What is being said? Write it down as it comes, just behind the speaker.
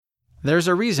There's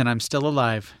a Reason I'm Still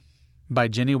Alive by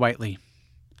Jenny Whiteley.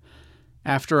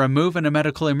 After a move and a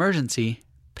medical emergency,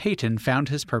 Peyton found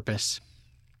his purpose.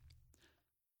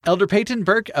 Elder Peyton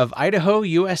Burke of Idaho,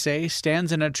 USA,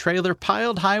 stands in a trailer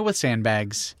piled high with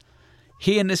sandbags.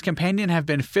 He and his companion have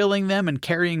been filling them and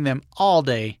carrying them all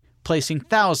day, placing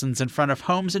thousands in front of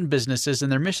homes and businesses in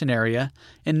their mission area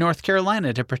in North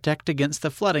Carolina to protect against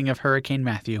the flooding of Hurricane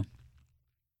Matthew.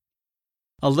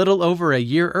 A little over a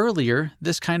year earlier,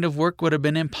 this kind of work would have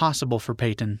been impossible for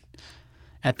Peyton.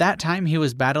 At that time, he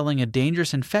was battling a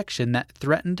dangerous infection that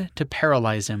threatened to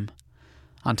paralyze him.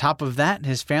 On top of that,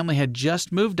 his family had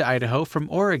just moved to Idaho from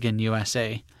Oregon,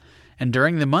 USA, and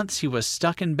during the months he was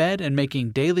stuck in bed and making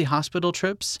daily hospital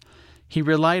trips, he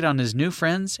relied on his new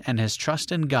friends and his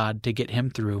trust in God to get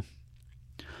him through.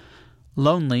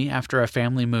 Lonely after a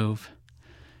family move.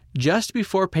 Just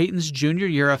before Peyton's junior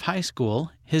year of high school,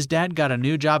 his dad got a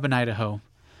new job in Idaho.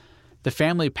 The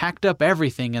family packed up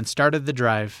everything and started the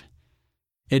drive.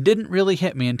 It didn't really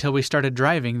hit me until we started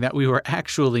driving that we were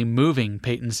actually moving,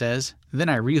 Peyton says. Then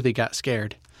I really got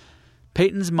scared.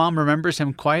 Peyton's mom remembers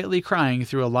him quietly crying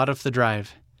through a lot of the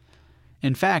drive.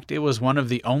 In fact, it was one of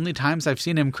the only times I've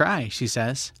seen him cry, she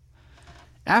says.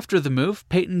 After the move,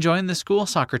 Peyton joined the school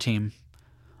soccer team.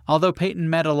 Although Peyton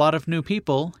met a lot of new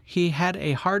people, he had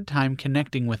a hard time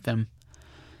connecting with them.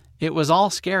 It was all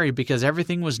scary because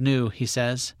everything was new, he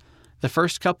says. The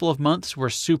first couple of months were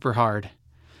super hard.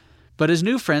 But his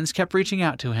new friends kept reaching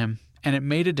out to him, and it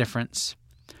made a difference.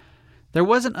 There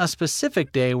wasn't a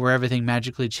specific day where everything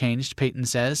magically changed, Peyton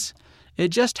says. It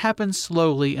just happened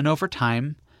slowly and over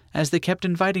time as they kept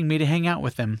inviting me to hang out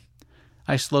with them.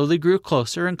 I slowly grew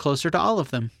closer and closer to all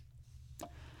of them.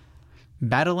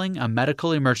 Battling a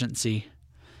medical emergency.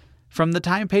 From the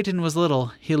time Peyton was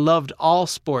little, he loved all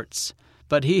sports,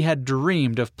 but he had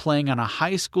dreamed of playing on a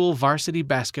high school varsity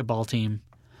basketball team.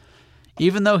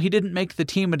 Even though he didn't make the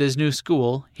team at his new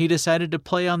school, he decided to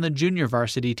play on the junior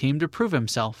varsity team to prove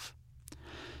himself.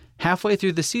 Halfway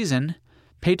through the season,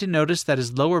 Peyton noticed that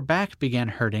his lower back began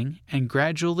hurting, and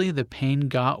gradually the pain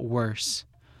got worse.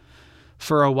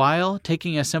 For a while,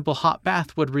 taking a simple hot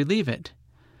bath would relieve it.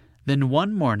 Then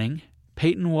one morning,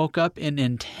 Peyton woke up in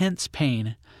intense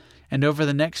pain, and over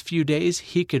the next few days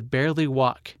he could barely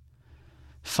walk.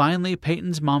 Finally,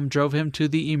 Peyton's mom drove him to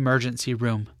the emergency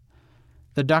room.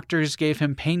 The doctors gave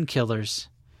him painkillers.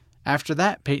 After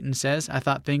that, Peyton says, I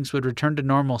thought things would return to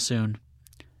normal soon.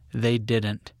 They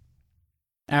didn't.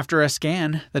 After a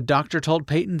scan, the doctor told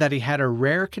Peyton that he had a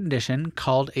rare condition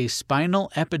called a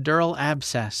spinal epidural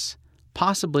abscess,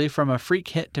 possibly from a freak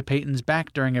hit to Peyton's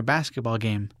back during a basketball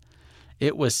game.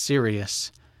 It was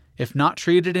serious. If not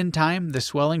treated in time, the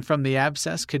swelling from the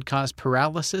abscess could cause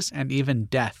paralysis and even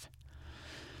death.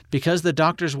 Because the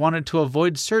doctors wanted to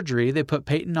avoid surgery, they put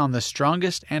Peyton on the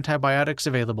strongest antibiotics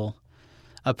available.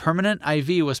 A permanent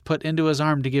IV was put into his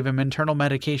arm to give him internal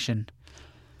medication.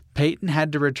 Peyton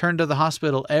had to return to the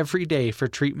hospital every day for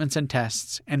treatments and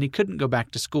tests, and he couldn't go back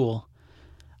to school.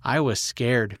 I was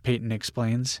scared, Peyton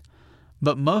explains,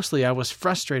 but mostly I was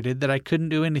frustrated that I couldn't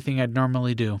do anything I'd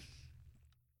normally do.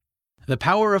 The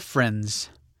power of friends.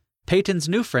 Peyton's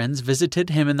new friends visited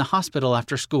him in the hospital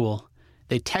after school.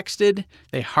 They texted,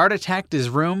 they heart-attacked his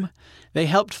room, they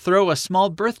helped throw a small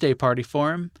birthday party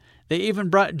for him, they even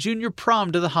brought junior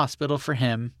prom to the hospital for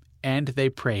him, and they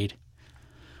prayed.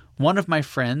 One of my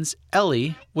friends,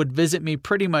 Ellie, would visit me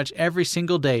pretty much every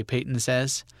single day, Peyton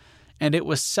says, and it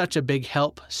was such a big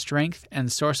help, strength,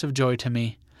 and source of joy to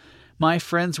me. My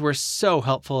friends were so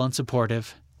helpful and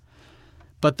supportive.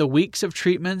 But the weeks of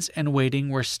treatments and waiting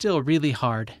were still really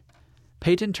hard.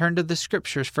 Peyton turned to the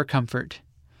scriptures for comfort.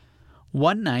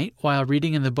 One night, while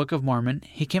reading in the Book of Mormon,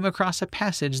 he came across a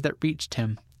passage that reached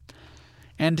him.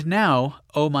 And now,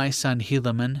 O my son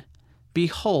Helaman,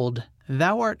 behold,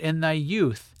 thou art in thy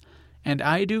youth, and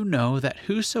I do know that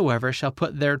whosoever shall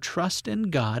put their trust in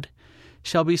God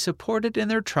shall be supported in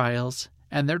their trials,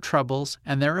 and their troubles,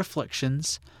 and their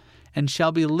afflictions, and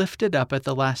shall be lifted up at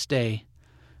the last day.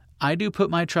 I do put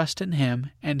my trust in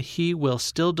him, and he will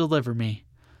still deliver me.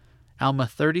 Alma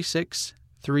 36,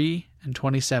 3 and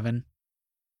 27.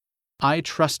 I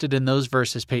trusted in those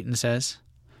verses, Peyton says.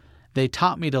 They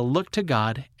taught me to look to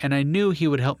God, and I knew he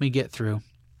would help me get through.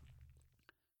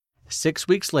 6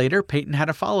 weeks later, Peyton had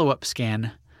a follow-up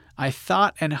scan. I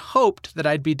thought and hoped that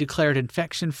I'd be declared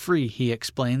infection-free, he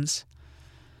explains.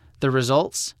 The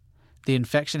results? The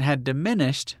infection had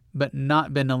diminished, but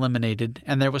not been eliminated,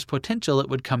 and there was potential it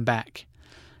would come back.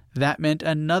 That meant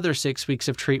another 6 weeks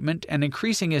of treatment and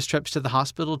increasing his trips to the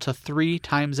hospital to 3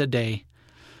 times a day.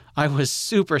 I was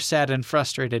super sad and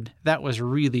frustrated. That was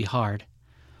really hard.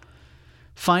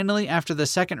 Finally, after the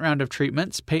second round of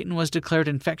treatments, Peyton was declared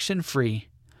infection-free.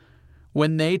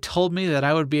 When they told me that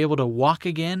I would be able to walk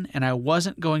again and I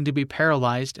wasn't going to be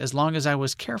paralyzed as long as I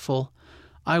was careful,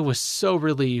 I was so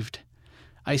relieved.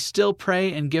 I still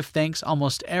pray and give thanks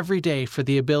almost every day for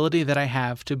the ability that I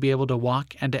have to be able to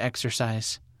walk and to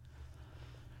exercise.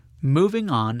 Moving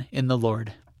on in the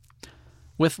Lord.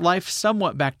 With life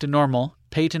somewhat back to normal,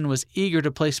 Peyton was eager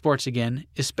to play sports again,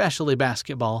 especially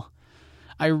basketball.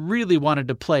 I really wanted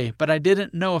to play, but I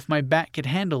didn't know if my back could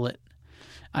handle it.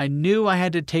 I knew I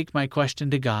had to take my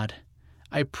question to God.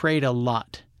 I prayed a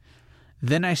lot.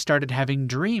 Then I started having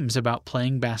dreams about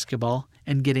playing basketball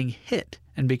and getting hit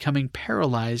and becoming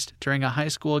paralyzed during a high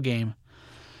school game.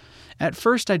 At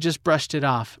first I just brushed it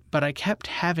off, but I kept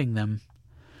having them.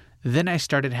 Then I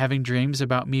started having dreams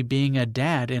about me being a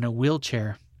dad in a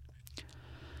wheelchair.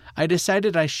 I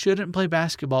decided I shouldn't play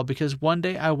basketball because one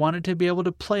day I wanted to be able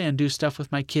to play and do stuff with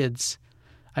my kids.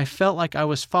 I felt like I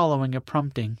was following a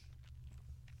prompting.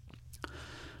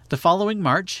 The following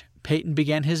March, Peyton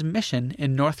began his mission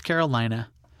in North Carolina.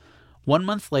 1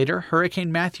 month later,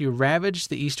 Hurricane Matthew ravaged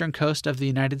the eastern coast of the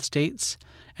United States,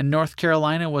 and North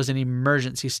Carolina was in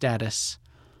emergency status.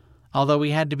 Although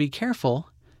we had to be careful,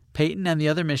 Peyton and the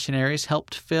other missionaries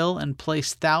helped fill and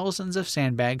place thousands of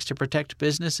sandbags to protect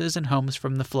businesses and homes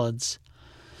from the floods.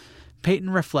 Peyton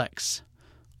reflects,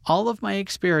 "All of my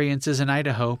experiences in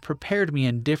Idaho prepared me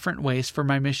in different ways for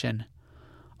my mission.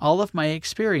 All of my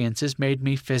experiences made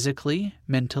me physically,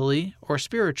 mentally, or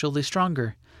spiritually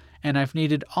stronger, and I've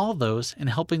needed all those in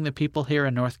helping the people here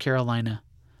in North Carolina.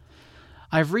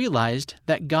 I've realized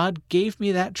that God gave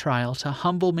me that trial to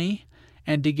humble me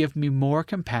and to give me more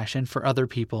compassion for other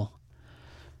people.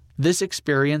 This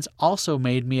experience also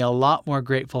made me a lot more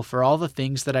grateful for all the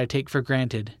things that I take for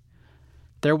granted.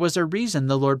 There was a reason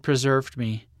the Lord preserved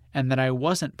me and that I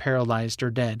wasn't paralyzed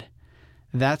or dead.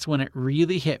 That's when it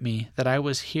really hit me that I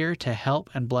was here to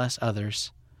help and bless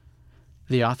others."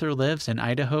 The author lives in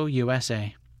Idaho,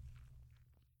 USA.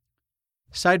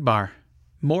 Sidebar: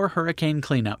 More hurricane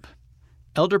cleanup.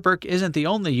 Elder Burke isn't the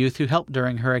only youth who helped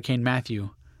during Hurricane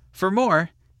Matthew. For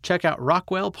more, check out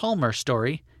Rockwell Palmer's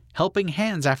story, Helping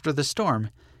Hands After the Storm,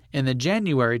 in the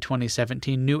January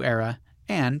 2017 New Era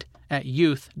and at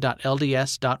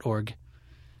youth.lds.org.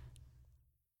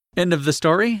 End of the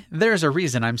story. There's a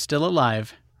Reason I'm Still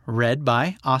Alive. Read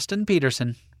by Austin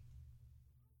Peterson.